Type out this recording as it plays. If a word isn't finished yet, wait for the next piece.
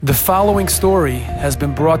The following story has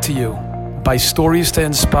been brought to you by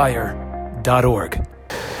StoriesToInspire.org.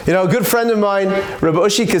 You know, a good friend of mine, Rabbi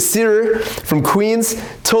Ushi Kassir from Queens,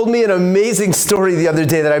 told me an amazing story the other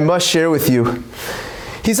day that I must share with you.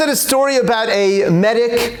 He said a story about a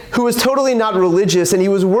medic who was totally not religious, and he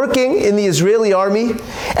was working in the Israeli army,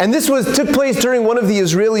 and this took place during one of the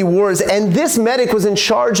Israeli wars, and this medic was in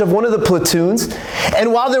charge of one of the platoons,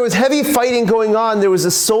 and while there was heavy fighting going on, there was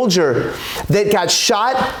a soldier that got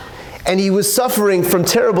shot, and he was suffering from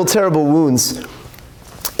terrible, terrible wounds.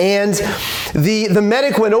 And the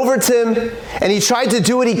medic went over to him, and he tried to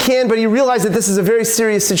do what he can, but he realized that this is a very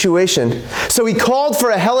serious situation. So he called for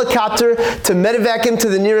a helicopter to medevac him to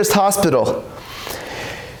the nearest hospital.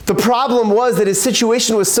 The problem was that his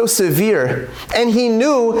situation was so severe, and he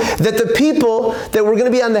knew that the people that were going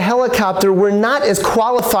to be on the helicopter were not as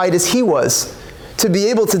qualified as he was to be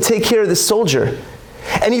able to take care of the soldier.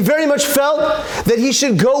 And he very much felt that he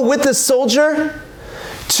should go with the soldier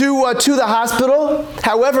to the hospital.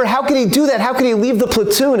 However, how could he do that? How could he leave the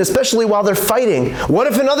platoon, especially while they're fighting? What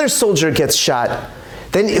if another soldier gets shot?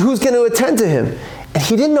 Then who's going to attend to him? And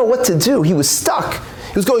he didn't know what to do. He was stuck.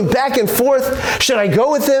 He was going back and forth. Should I go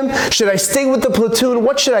with him? Should I stay with the platoon?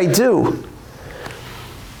 What should I do?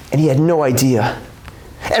 And he had no idea.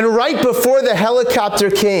 And right before the helicopter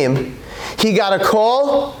came, he got a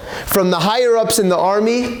call from the higher-ups in the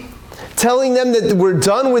army telling them that we're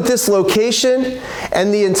done with this location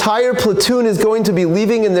and the entire platoon is going to be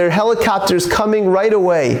leaving and their helicopters coming right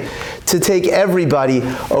away to take everybody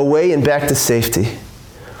away and back to safety.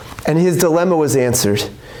 And his dilemma was answered.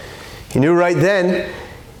 He knew right then, it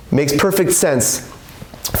makes perfect sense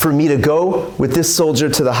for me to go with this soldier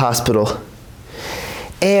to the hospital.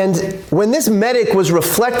 And when this medic was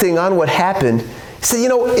reflecting on what happened, he said, you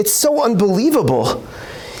know, it's so unbelievable.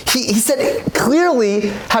 He said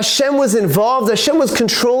clearly Hashem was involved, Hashem was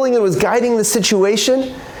controlling and was guiding the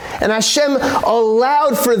situation, and Hashem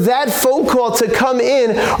allowed for that phone call to come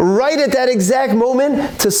in right at that exact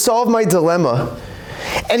moment to solve my dilemma.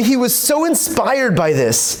 And he was so inspired by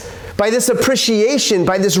this appreciation,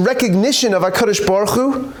 by this recognition of HaKadosh Baruch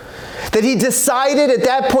Hu, that he decided at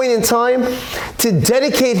that point in time to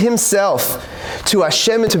dedicate himself to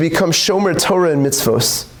Hashem and to become Shomer Torah and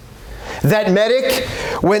Mitzvos. That medic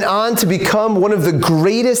went on to become one of the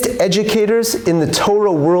greatest educators in the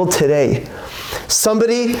Torah world today.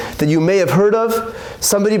 Somebody that you may have heard of,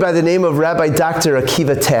 somebody by the name of Rabbi Dr.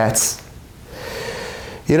 Akiva Tatz.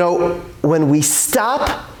 You know, when we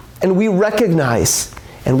stop and we recognize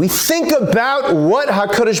and we think about what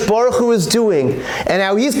HaKadosh Baruch Hu is doing and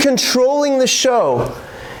how He's controlling the show,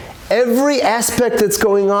 every aspect that's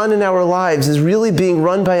going on in our lives is really being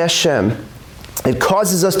run by Hashem. It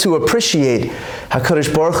causes us to appreciate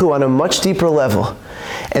HaKadosh Baruch Hu on a much deeper level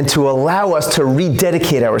and to allow us to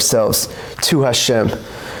rededicate ourselves to Hashem.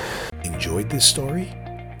 Enjoyed this story?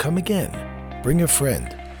 Come again. Bring a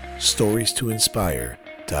friend.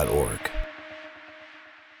 StoriesToInspire.org